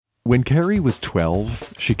When Carrie was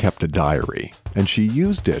 12, she kept a diary, and she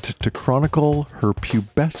used it to chronicle her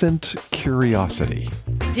pubescent curiosity.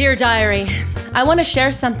 Dear diary, I want to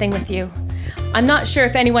share something with you. I'm not sure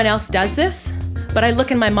if anyone else does this, but I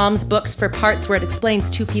look in my mom's books for parts where it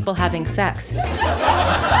explains two people having sex.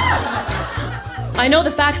 I know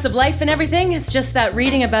the facts of life and everything, it's just that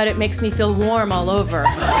reading about it makes me feel warm all over.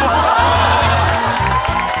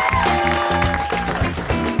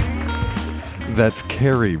 That's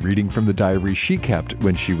Carrie reading from the diary she kept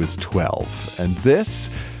when she was 12. And this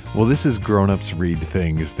is Grown-Ups Read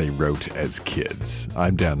Things They Wrote as Kids.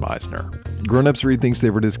 I'm Dan Meisner. Grown-Ups Read Things They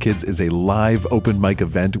Wrote as Kids is a live open mic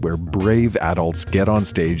event where brave adults get on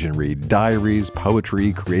stage and read diaries,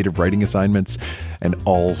 poetry, creative writing assignments, and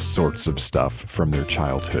all sorts of stuff from their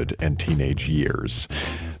childhood and teenage years.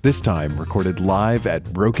 This time, recorded live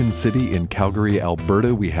at Broken City in Calgary,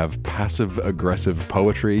 Alberta, we have passive-aggressive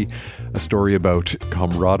poetry, a story about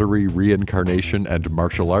camaraderie, reincarnation, and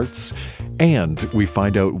martial arts, and we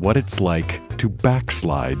find out what it's like to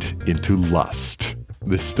backslide into lust.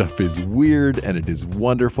 This stuff is weird, and it is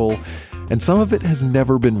wonderful, and some of it has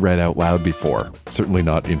never been read out loud before, certainly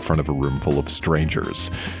not in front of a room full of strangers.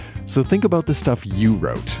 So think about the stuff you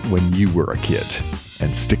wrote when you were a kid,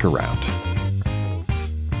 and stick around.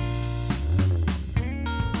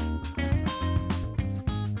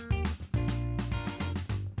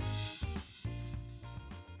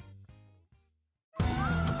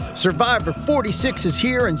 Survivor 46 is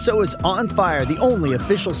here, and so is On Fire, the only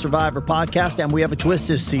official Survivor podcast, and we have a twist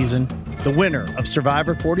this season. The winner of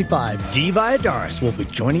Survivor 45, Dee Valladares, will be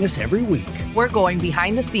joining us every week. We're going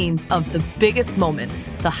behind the scenes of the biggest moments,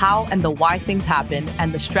 the how and the why things happen,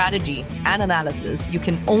 and the strategy and analysis you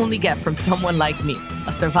can only get from someone like me,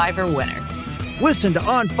 a Survivor winner. Listen to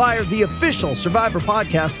On Fire, the official Survivor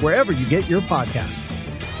podcast, wherever you get your podcast.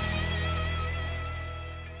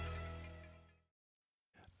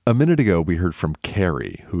 A minute ago, we heard from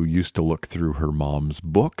Carrie, who used to look through her mom's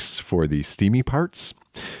books for the steamy parts.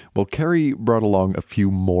 Well, Carrie brought along a few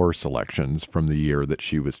more selections from the year that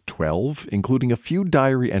she was 12, including a few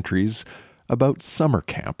diary entries about summer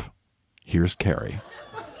camp. Here's Carrie.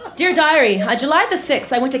 Dear diary, on July the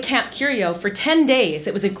 6th, I went to Camp Curio for 10 days.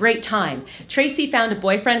 It was a great time. Tracy found a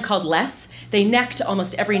boyfriend called Les. They necked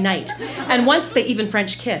almost every night. And once they even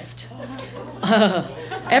French kissed.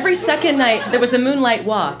 Every second night, there was a moonlight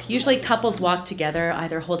walk. Usually couples walked together,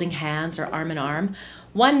 either holding hands or arm in arm.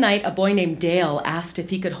 One night, a boy named Dale asked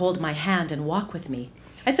if he could hold my hand and walk with me.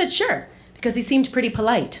 I said sure, because he seemed pretty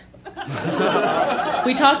polite.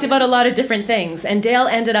 We talked about a lot of different things, and Dale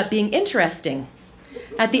ended up being interesting.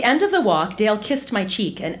 At the end of the walk, Dale kissed my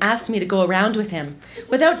cheek and asked me to go around with him.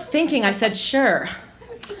 Without thinking, I said sure.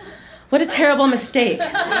 What a terrible mistake.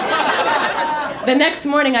 The next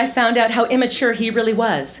morning, I found out how immature he really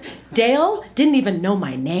was. Dale didn't even know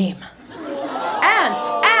my name.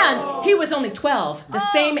 And he was only 12, the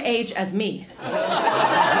same age as me.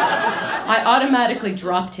 I automatically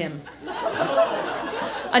dropped him.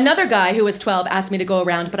 Another guy who was 12 asked me to go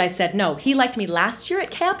around, but I said no. He liked me last year at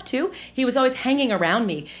camp, too. He was always hanging around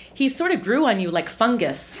me. He sort of grew on you like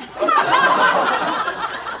fungus.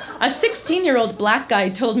 A 16-year-old black guy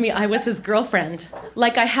told me I was his girlfriend,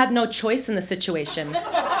 like I had no choice in the situation.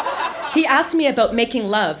 He asked me about making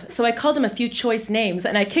love, so I called him a few choice names,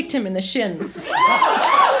 and I kicked him in the shins.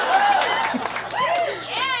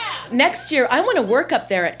 Next year, I want to work up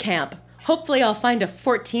there at camp. Hopefully, I'll find a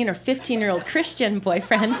 14 or 15-year-old Christian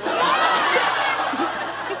boyfriend.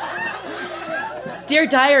 Dear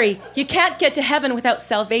diary, you can't get to heaven without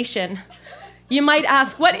salvation. You might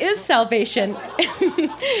ask, what is salvation?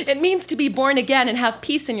 It means to be born again and have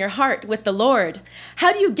peace in your heart with the Lord.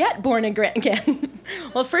 How do you get born again?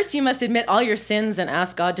 Well, first you must admit all your sins and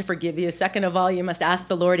ask God to forgive you. Second of all, you must ask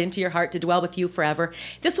the Lord into your heart to dwell with you forever.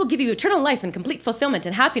 This will give you eternal life and complete fulfillment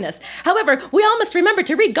and happiness. However, we all must remember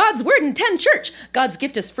to read God's word and attend church. God's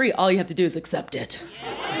gift is free. All you have to do is accept it.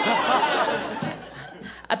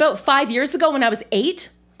 About 5 years ago when I was 8,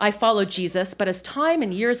 I followed Jesus, but as time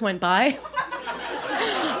and years went by,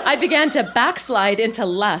 I began to backslide into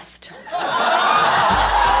lust.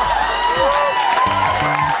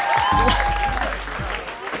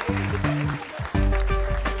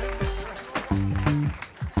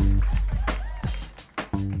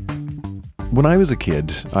 When I was a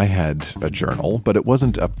kid, I had a journal, but it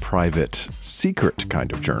wasn't a private, secret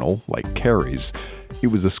kind of journal like Carrie's. It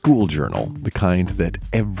was a school journal, the kind that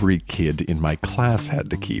every kid in my class had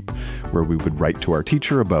to keep, where we would write to our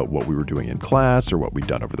teacher about what we were doing in class or what we'd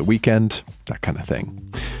done over the weekend, that kind of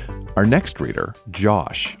thing. Our next reader,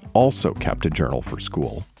 Josh, also kept a journal for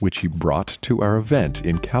school, which he brought to our event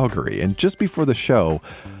in Calgary. And just before the show,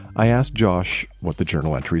 I asked Josh what the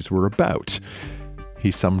journal entries were about.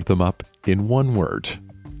 He summed them up in one word: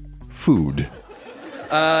 food.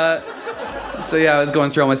 So yeah, I was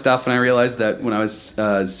going through all my stuff and I realized that when I was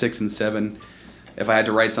 6 and 7, if I had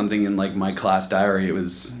to write something in like my class diary, it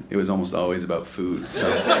was almost always about food. So,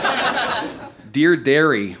 Dear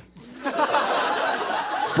Dairy,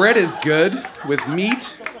 bread is good with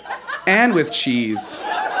meat and with cheese.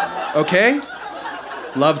 Okay?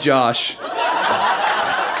 Love, Josh.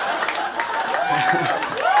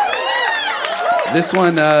 This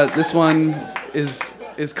one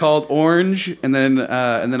is called Orange, and then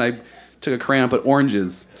I took a crayon and put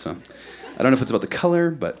oranges. So I don't know if it's about the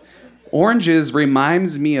color, but oranges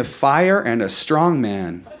reminds me of fire and a strong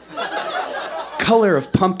man. Color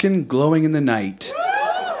of pumpkin glowing in the night.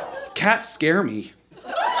 Cats scare me.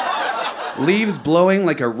 Leaves blowing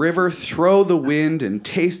like a river throw the wind and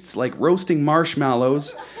tastes like roasting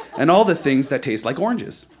marshmallows and all the things that taste like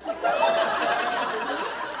oranges.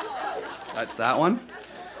 That's that one.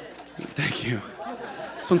 Thank you.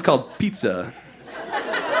 This one's called Pizza.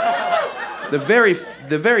 The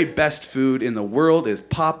very best food in the world is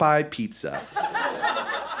Popeye Pizza.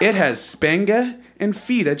 It has Spenga and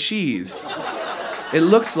feta cheese. It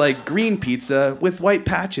looks like green pizza with white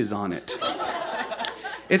patches on it.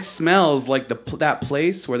 It smells like that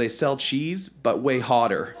place where they sell cheese, but way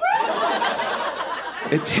hotter.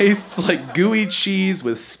 It tastes like gooey cheese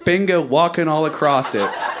with Spenga walking all across it.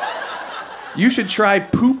 You should try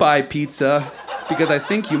Poop-Eye Pizza because I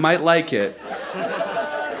think you might like it.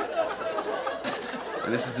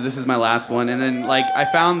 And this is my last one. And then like I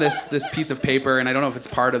found this piece of paper, and I don't know if it's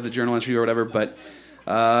part of the journal entry or whatever, but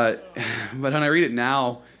when I read it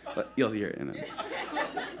now, you'll hear it.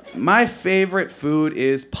 My favorite food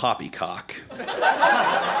is poppycock.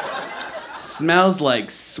 Smells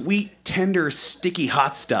like sweet, tender, sticky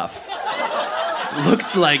hot stuff.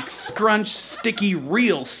 Looks like scrunch, sticky,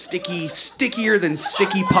 real sticky, stickier than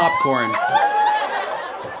sticky popcorn.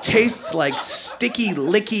 Tastes like sticky,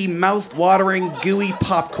 licky, mouth-watering, gooey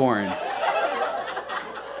popcorn.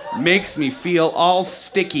 Makes me feel all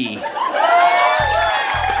sticky.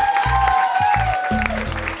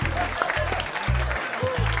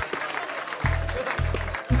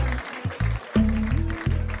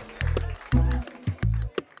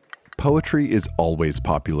 Poetry is always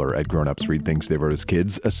popular at Grown Ups Read Things They Wrote as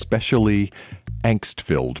Kids, especially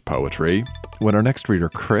angst-filled poetry. When our next reader,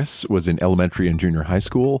 Chris, was in elementary and junior high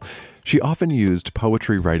school, she often used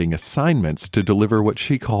poetry writing assignments to deliver what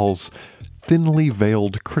she calls thinly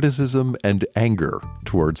veiled criticism and anger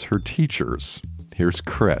towards her teachers. Here's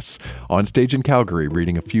Chris, on stage in Calgary,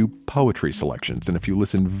 reading a few poetry selections. And if you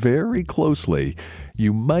listen very closely,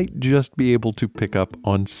 you might just be able to pick up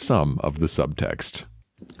on some of the subtext.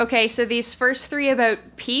 Okay, so these first three about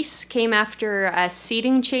peace came after a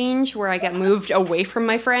seating change where I got moved away from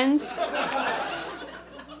my friends.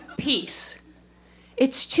 Peace.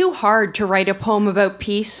 It's too hard to write a poem about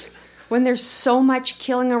peace when there's so much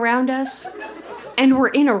killing around us and we're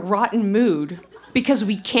in a rotten mood because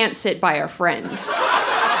we can't sit by our friends.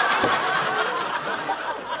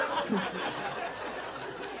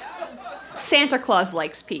 Santa Claus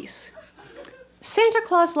likes peace. Santa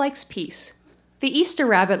Claus likes peace. The Easter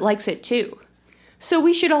rabbit likes it too. So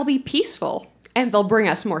we should all be peaceful, and they'll bring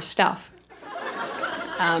us more stuff.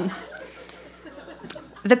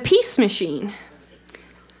 The Peace Machine.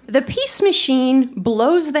 The Peace Machine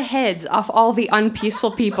blows the heads off all the unpeaceful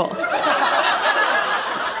people.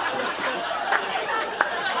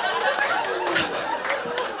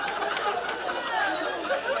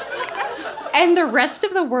 And the rest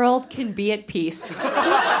of the world can be at peace.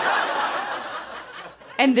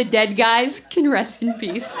 And the dead guys can rest in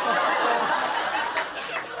peace.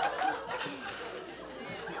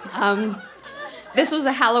 This was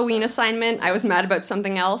a Halloween assignment. I was mad about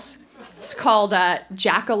something else. It's called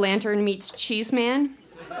Jack-O-Lantern Meets Cheeseman.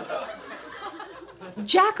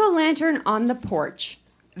 Jack-O-Lantern on the porch.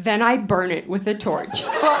 Then I burn it with a torch.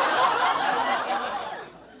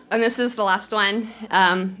 And this is the last one.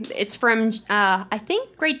 It's from, I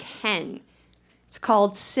think, grade 10. It's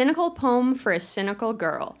called Cynical Poem for a Cynical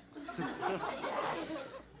Girl.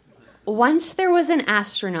 Once there was an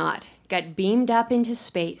astronaut, got beamed up into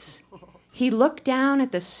space. He looked down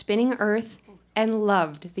at the spinning Earth and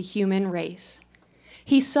loved the human race.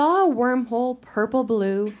 He saw a wormhole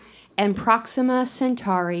purple-blue and Proxima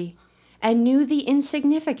Centauri and knew the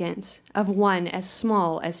insignificance of one as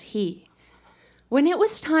small as he. When it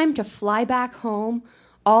was time to fly back home,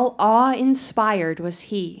 all awe-inspired was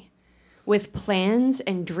he. With plans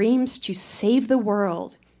and dreams to save the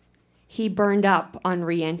world, he burned up on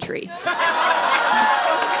re-entry.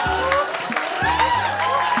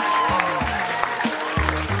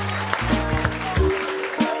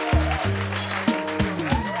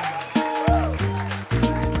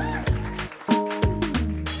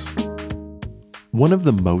 One of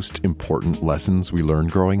the most important lessons we learn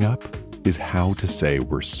growing up is how to say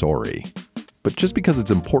we're sorry. But just because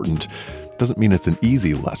it's important doesn't mean it's an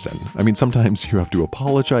easy lesson. I mean, sometimes you have to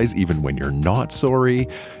apologize even when you're not sorry,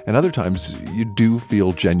 and other times you do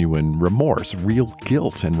feel genuine remorse, real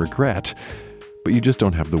guilt and regret, but you just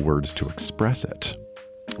don't have the words to express it.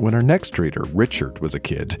 When our next reader, Richard, was a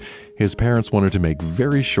kid, his parents wanted to make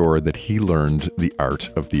very sure that he learned the art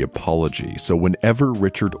of the apology. So whenever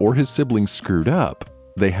Richard or his siblings screwed up,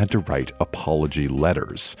 they had to write apology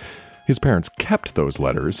letters. His parents kept those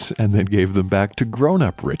letters and then gave them back to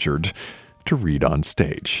grown-up Richard to read on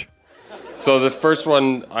stage. So the first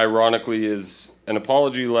one, ironically, is an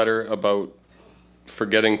apology letter about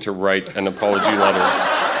forgetting to write an apology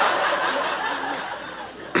letter.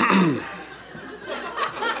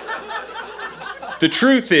 The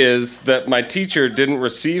truth is that my teacher didn't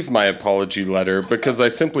receive my apology letter because I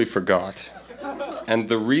simply forgot. And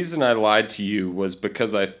the reason I lied to you was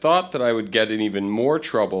because I thought that I would get in even more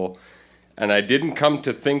trouble, and I didn't come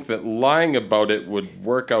to think that lying about it would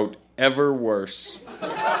work out ever worse.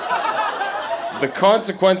 The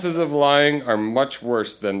consequences of lying are much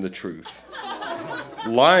worse than the truth.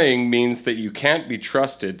 Lying means that you can't be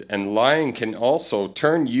trusted, and lying can also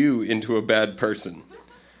turn you into a bad person.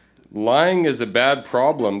 Lying is a bad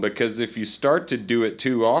problem because if you start to do it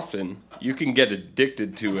too often, you can get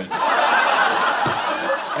addicted to it.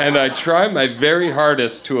 And I try my very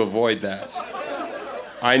hardest to avoid that.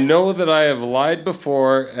 I know that I have lied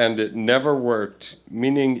before and it never worked,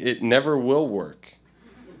 meaning it never will work.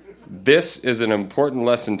 This is an important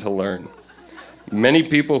lesson to learn. Many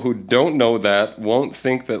people who don't know that won't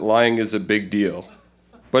think that lying is a big deal,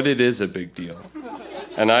 but it is a big deal.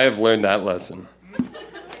 And I have learned that lesson.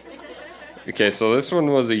 Okay, so this one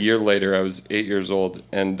was a year later. I was 8 years old,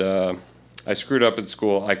 and I screwed up at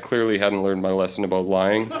school. I clearly hadn't learned my lesson about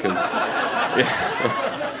lying, because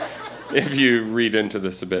if you read into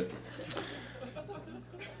this a bit.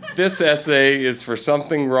 This essay is for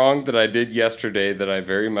something wrong that I did yesterday that I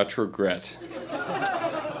very much regret.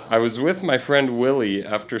 I was with my friend Willie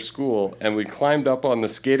after school, and we climbed up on the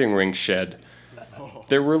skating rink shed.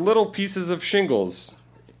 There were little pieces of shingles,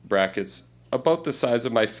 brackets, about the size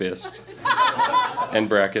of my fist, end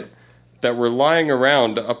bracket, that were lying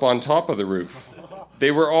around up on top of the roof.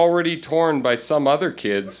 They were already torn by some other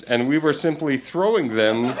kids, and we were simply throwing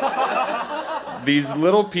them, these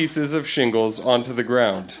little pieces of shingles, onto the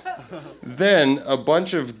ground. Then a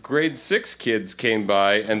bunch of grade 6 kids came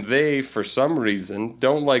by, and they, for some reason,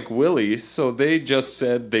 don't like Willie, so they just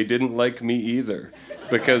said they didn't like me either,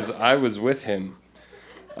 because I was with him.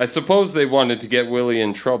 I suppose they wanted to get Willie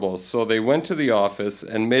in trouble, so they went to the office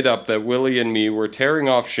and made up that Willie and me were tearing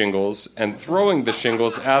off shingles and throwing the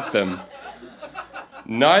shingles at them.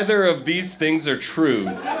 Neither of these things are true.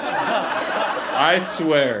 I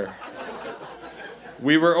swear.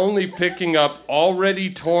 We were only picking up already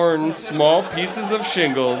torn small pieces of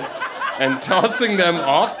shingles and tossing them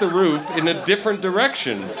off the roof in a different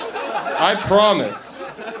direction. I promise.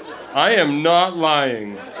 I am not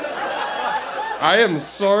lying. I am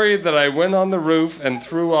sorry that I went on the roof and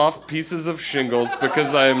threw off pieces of shingles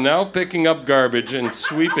because I am now picking up garbage and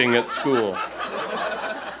sweeping at school.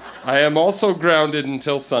 I am also grounded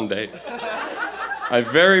until Sunday. I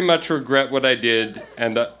very much regret what I did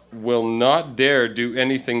and will not dare do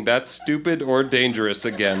anything that stupid or dangerous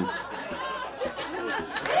again.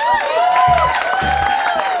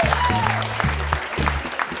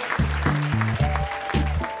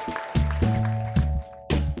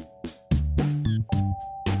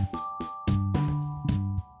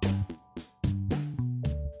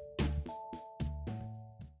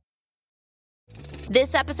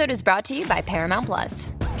 This episode is brought to you by Paramount Plus.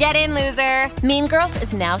 Get in, loser! Mean Girls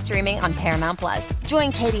is now streaming on Paramount Plus.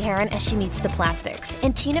 Join Katie Heron as she meets the plastics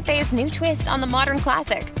in Tina Fey's new twist on the modern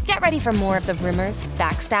classic. Get ready for more of the rumors,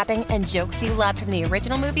 backstabbing, and jokes you loved from the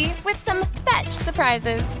original movie with some fetch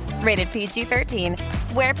surprises. Rated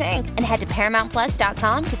PG-13. Wear pink and head to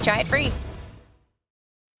ParamountPlus.com to try it free.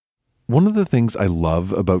 One of the things I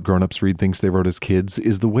love about Grown Ups Read Things They Wrote as Kids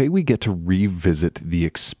is the way we get to revisit the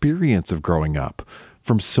experience of growing up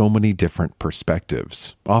from so many different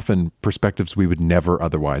perspectives, often perspectives we would never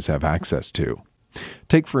otherwise have access to.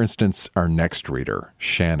 Take, for instance, our next reader,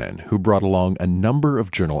 Shannon, who brought along a number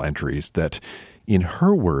of journal entries that, in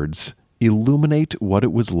her words, illuminate what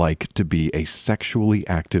it was like to be a sexually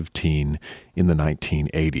active teen in the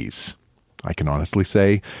 1980s. I can honestly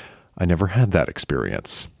say I never had that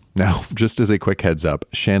experience. Now, just as a quick heads up,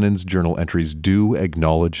 Shannon's journal entries do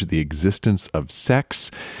acknowledge the existence of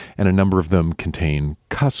sex, and a number of them contain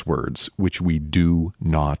cuss words, which we do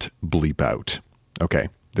not bleep out. Okay,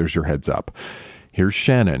 there's your heads up. Here's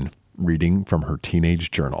Shannon reading from her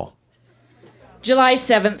teenage journal. July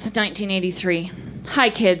 7th, 1983. Hi,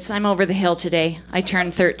 kids. I'm over the hill today. I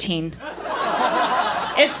turned 13.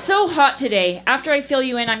 It's so hot today. After I fill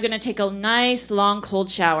you in, I'm going to take a nice, long,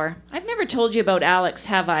 cold shower. I've never told you about Alex,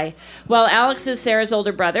 have I? Well, Alex is Sarah's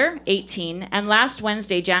older brother, 18, and last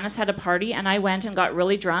Wednesday, Janice had a party, and I went and got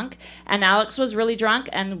really drunk, and Alex was really drunk,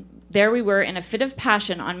 and there we were in a fit of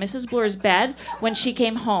passion on Mrs. Bloor's bed when she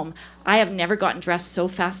came home. I have never gotten dressed so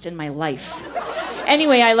fast in my life.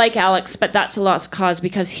 Anyway, I like Alex, but that's a lost cause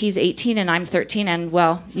because he's 18 and I'm 13, and,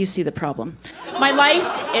 well, you see the problem. My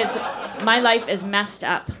life is messed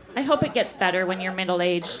up. I hope it gets better when you're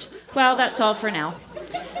middle-aged. Well, that's all for now.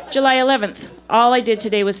 July 11th. All I did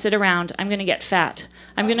today was sit around. I'm going to get fat.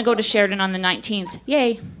 I'm going to go to Sheridan on the 19th.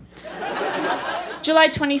 Yay. July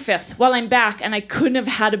 25th. Well, I'm back, and I couldn't have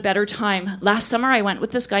had a better time. Last summer, I went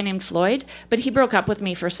with this guy named Floyd, but he broke up with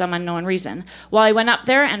me for some unknown reason. Well, I went up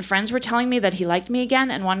there, and friends were telling me that he liked me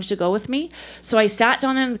again and wanted to go with me. So I sat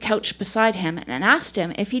down on the couch beside him and asked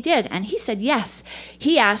him if he did, and he said yes.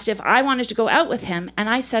 He asked if I wanted to go out with him, and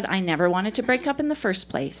I said I never wanted to break up in the first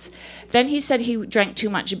place. Then he said he drank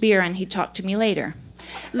too much beer, and he'd talk to me later.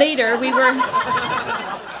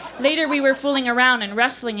 Later, we were fooling around and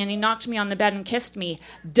wrestling, and he knocked me on the bed and kissed me.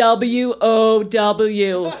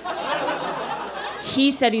 W-O-W.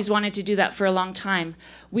 He said he's wanted to do that for a long time.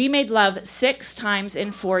 We made love 6 times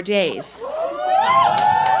in 4 days.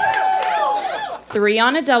 3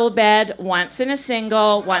 on a double bed, once in a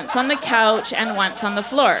single, once on the couch, and once on the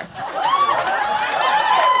floor.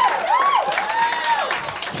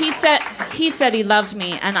 He said he loved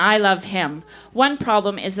me, and I love him. One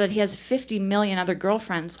problem is that he has 50 million other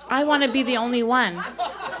girlfriends. I want to be the only one.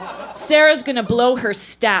 Sarah's going to blow her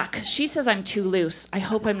stack. She says I'm too loose. I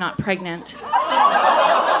hope I'm not pregnant.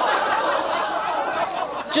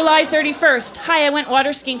 July 31st. Hi, I went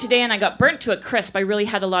water skiing today and I got burnt to a crisp. I really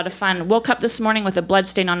had a lot of fun. Woke up this morning with a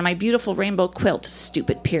bloodstain on my beautiful rainbow quilt.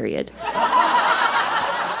 Stupid period.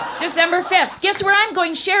 December 5th. Guess where I'm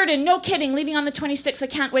going? Sheridan. No kidding. Leaving on the 26th. I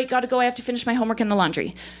can't wait. Gotta go. I have to finish my homework and the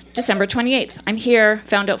laundry. December 28th. I'm here.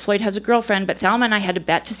 Found out Floyd has a girlfriend, but Thelma and I had a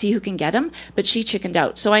bet to see who can get him, but she chickened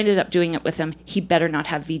out, so I ended up doing it with him. He better not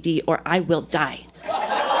have VD or I will die.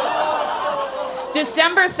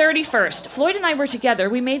 December 31st. Floyd and I were together.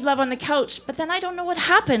 We made love on the couch, but then I don't know what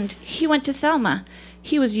happened. He went to Thelma.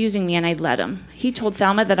 He was using me and I'd let him. He told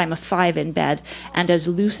Thelma that I'm a 5 in bed and as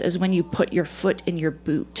loose as when you put your foot in your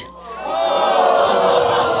boot.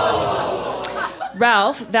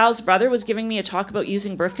 Ralph, Val's brother, was giving me a talk about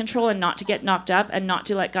using birth control and not to get knocked up and not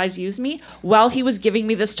to let guys use me. While he was giving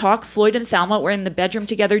me this talk, Floyd and Thelma were in the bedroom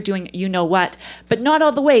together doing you-know-what, but not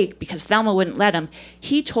all the way because Thelma wouldn't let him.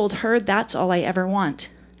 He told her that's all I ever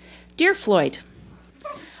want. Dear Floyd,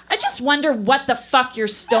 I just wonder what the fuck you're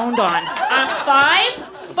stoned on. A 5?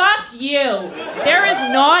 Fuck you. There is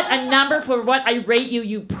not a number for what I rate you,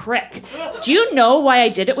 you prick. Do you know why I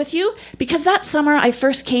did it with you? Because that summer I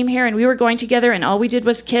first came here and we were going together and all we did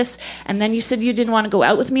was kiss, and then you said you didn't want to go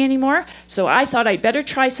out with me anymore, so I thought I'd better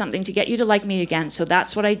try something to get you to like me again, so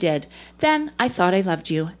that's what I did. Then I thought I loved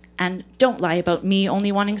you. And don't lie about me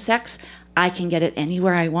only wanting sex. I can get it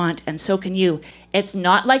anywhere I want, and so can you. It's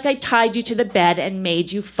not like I tied you to the bed and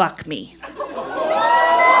made you fuck me.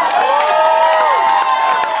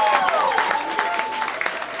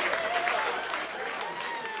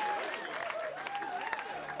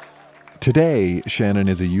 Today, Shannon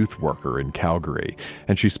is a youth worker in Calgary,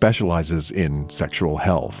 and she specializes in sexual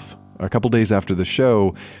health. A couple days after the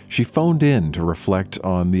show, she phoned in to reflect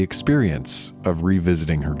on the experience of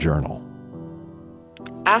revisiting her journal.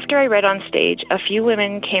 After I read on stage, a few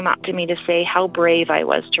women came up to me to say how brave I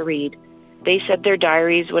was to read. They said their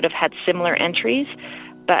diaries would have had similar entries,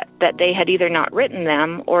 but that they had either not written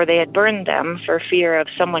them or they had burned them for fear of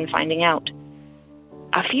someone finding out.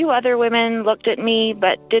 A few other women looked at me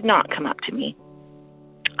but did not come up to me.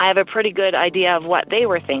 I have a pretty good idea of what they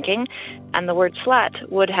were thinking, and the word slut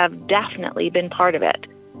would have definitely been part of it.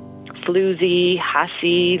 Floozy,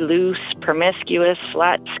 hussy, loose, promiscuous,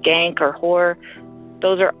 slut, skank, or whore.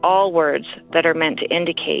 Those are all words that are meant to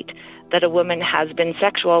indicate that a woman has been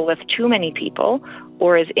sexual with too many people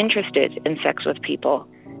or is interested in sex with people.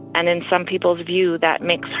 And in some people's view, that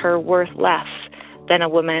makes her worth less than a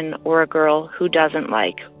woman or a girl who doesn't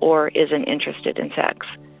like or isn't interested in sex.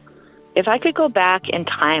 If I could go back in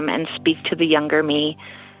time and speak to the younger me,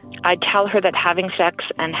 I'd tell her that having sex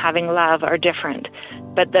and having love are different,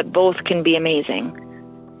 but that both can be amazing.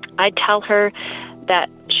 I'd tell her that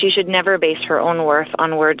she should never base her own worth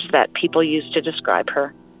on words that people use to describe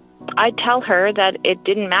her. I'd tell her that it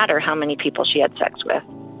didn't matter how many people she had sex with.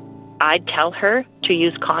 I'd tell her to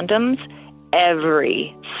use condoms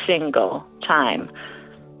every single time.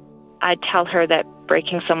 I'd tell her that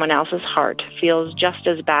breaking someone else's heart feels just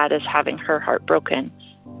as bad as having her heart broken,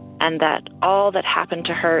 and that all that happened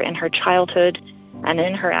to her in her childhood and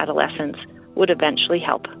in her adolescence would eventually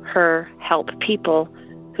help her help people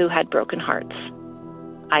who had broken hearts.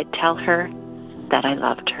 I'd tell her that I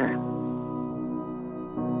loved her.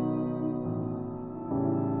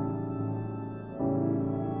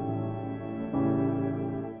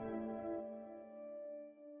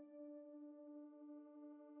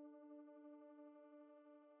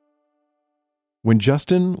 When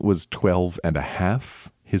Justin was 12 and a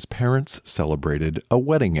half, his parents celebrated a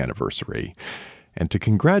wedding anniversary. And to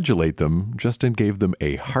congratulate them, Justin gave them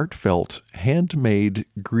a heartfelt, handmade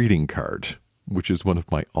greeting card, which is one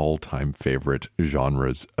of my all-time favorite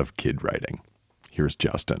genres of kid writing. Here's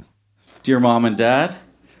Justin. Dear Mom and Dad,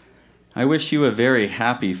 I wish you a very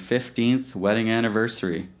happy 15th wedding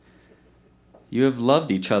anniversary. You have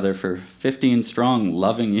loved each other for 15 strong,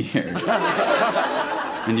 loving years.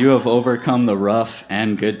 And you have overcome the rough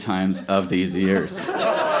and good times of these years.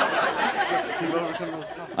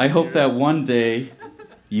 I hope that one day,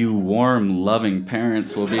 you warm, loving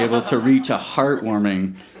parents will be able to reach a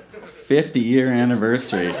heartwarming 50-year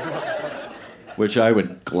anniversary, which I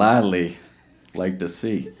would gladly like to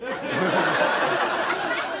see.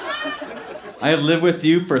 I have lived with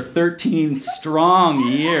you for 13 strong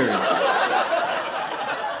years.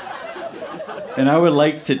 And I would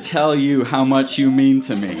like to tell you how much you mean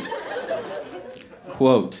to me.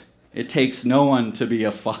 Quote, it takes no one to be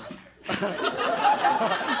a father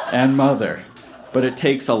and mother, but it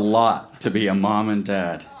takes a lot to be a mom and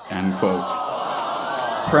dad, end quote.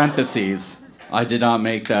 Parentheses, I did not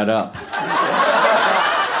make that up.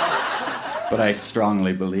 But I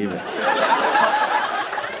strongly believe it.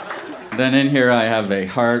 Then in here I have a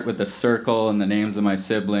heart with a circle and the names of my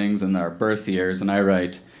siblings and our birth years, and I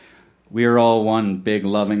write, we are all one big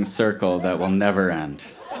loving circle that will never end.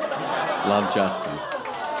 Love, Justin.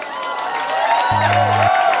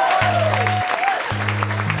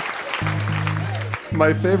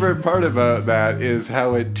 My favorite part about that is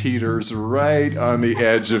how it teeters right on the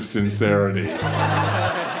edge of sincerity.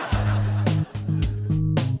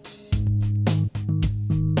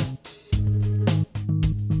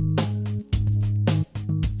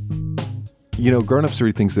 You know, Grown Ups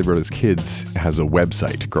Read Things They Wrote as Kids has a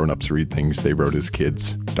website,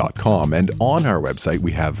 grownupsreadthingsttheywroteaskids.com. And on our website,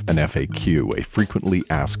 we have an FAQ, a frequently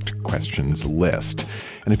asked questions list.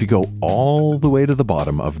 And if you go all the way to the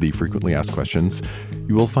bottom of the frequently asked questions,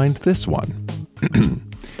 you will find this one.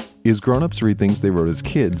 Is Grown Ups Read Things They Wrote as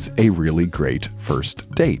Kids a really great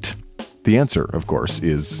first date? The answer, of course,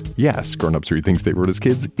 is yes. Grown Ups Read Things They Wrote as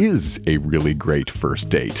Kids is a really great first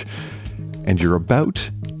date. And you're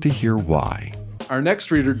about to hear why. Our next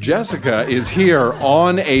reader, Jessica, is here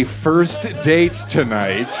on a first date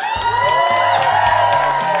tonight.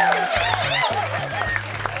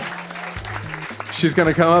 She's going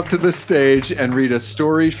to come up to the stage and read a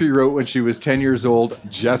story she wrote when she was 10 years old.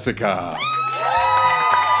 Jessica.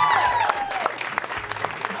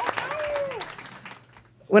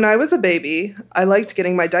 When I was a baby, I liked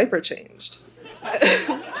getting my diaper changed.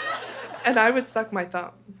 And I would suck my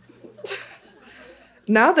thumb.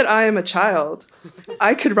 Now that I am a child,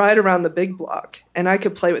 I could ride around the big block and I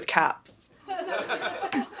could play with caps.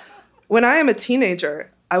 When I am a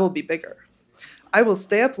teenager, I will be bigger. I will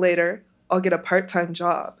stay up later, I'll get a part-time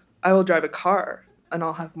job, I will drive a car, and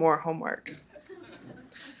I'll have more homework.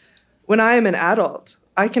 When I am an adult,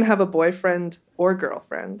 I can have a boyfriend or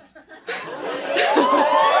girlfriend.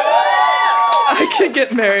 I can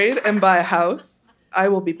get married and buy a house. I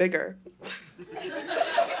will be bigger.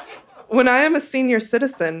 When I am a senior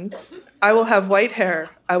citizen, I will have white hair,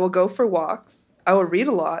 I will go for walks, I will read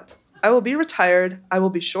a lot, I will be retired, I will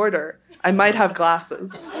be shorter, I might have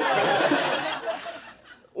glasses.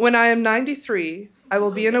 When I am 93, I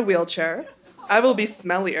will be in a wheelchair, I will be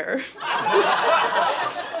smellier.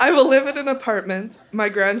 I will live in an apartment, my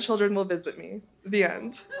grandchildren will visit me. The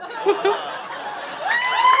end.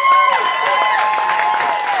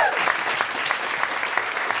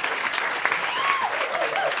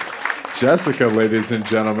 Jessica, ladies and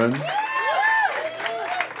gentlemen.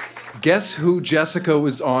 Guess who Jessica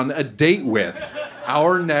was on a date with?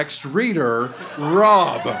 Our next reader,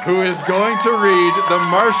 Rob, who is going to read The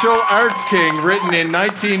Martial Arts King, written in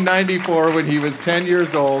 1994 when he was 10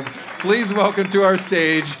 years old. Please welcome to our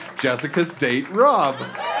stage, Jessica's date, Rob.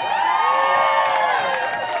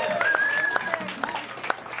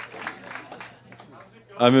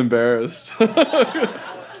 I'm embarrassed.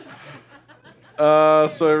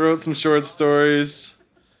 So I wrote some short stories.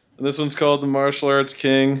 And this one's called The Martial Arts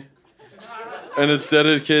King. And it's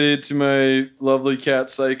dedicated to my lovely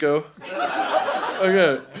cat, Psycho.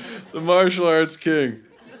 Okay, The Martial Arts King.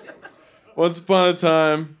 Once upon a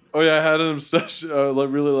time... Oh yeah, I had an obsession. I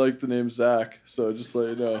really liked the name Zach, so just to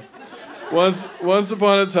let you know. Once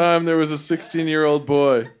upon a time, there was a 16-year-old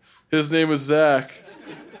boy. His name was Zach.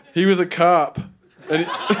 He was a cop, and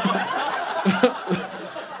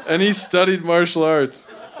and he studied martial arts.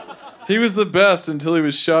 He was the best until he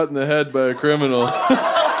was shot in the head by a criminal.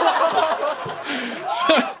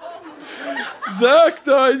 Zach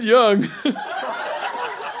died young.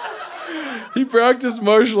 He practiced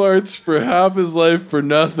martial arts for half his life for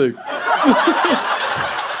nothing.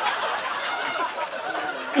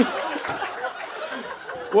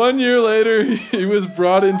 1 year later, he was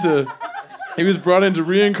brought into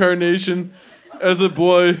reincarnation as a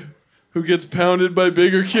boy who gets pounded by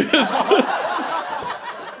bigger kids.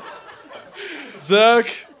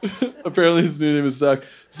 Zach, apparently his new name is Zach.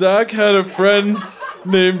 Zach had a friend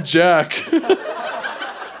named Jack.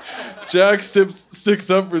 Jack sticks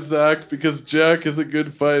up for Zach because Jack is a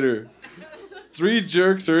good fighter. 3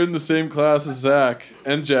 jerks are in the same class as Zach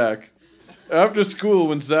and Jack. After school,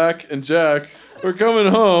 when Zach and Jack were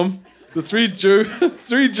coming home, the three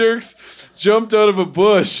jerks jumped out of a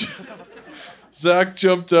bush. Zach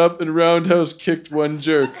jumped up and roundhouse kicked one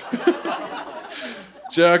jerk.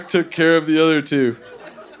 Jack took care of the other 2.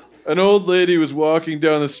 An old lady was walking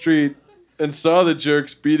down the street and saw the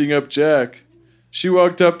jerks beating up Jack. She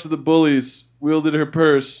walked up to the bullies, wielded her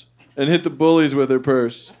purse, and hit the bullies with her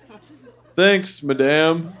purse. "Thanks,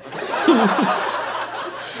 madame,"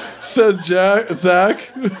 said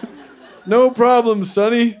Zach. "No problem,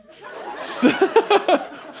 sonny," said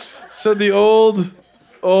the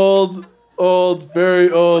old,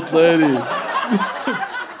 very old lady.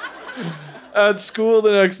 At school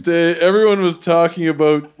the next day, everyone was talking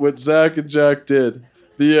about what Zach and Jack did.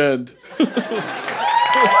 The end.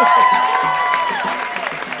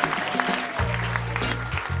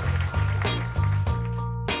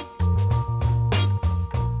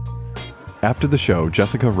 After the show,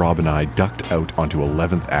 Jessica, Rob, and I ducked out onto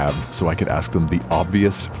 11th Ave so I could ask them the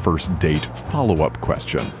obvious first date follow-up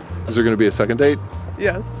question. Is there going to be a second date?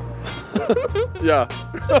 Yes. Yeah.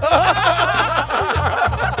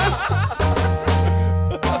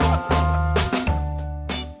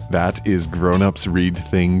 That is Grown Ups Read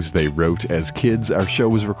Things They Wrote as Kids. Our show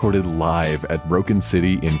was recorded live at Broken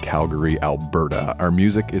City in Calgary, Alberta. Our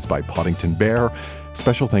music is by Poddington Bear.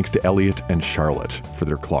 Special thanks to Elliot and Charlotte for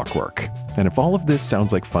their clockwork. And if all of this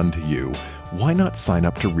sounds like fun to you, why not sign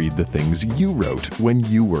up to read the things you wrote when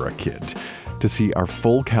you were a kid? To see our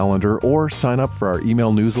full calendar or sign up for our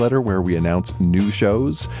email newsletter where we announce new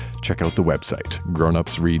shows, check out the website,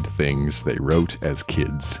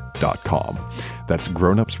 grownupsreadthingsttheywroteaskids.com. That's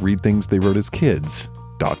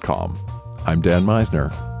grownupsreadthingsttheywroteaskids.com. I'm Dan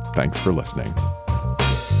Meisner. Thanks for listening.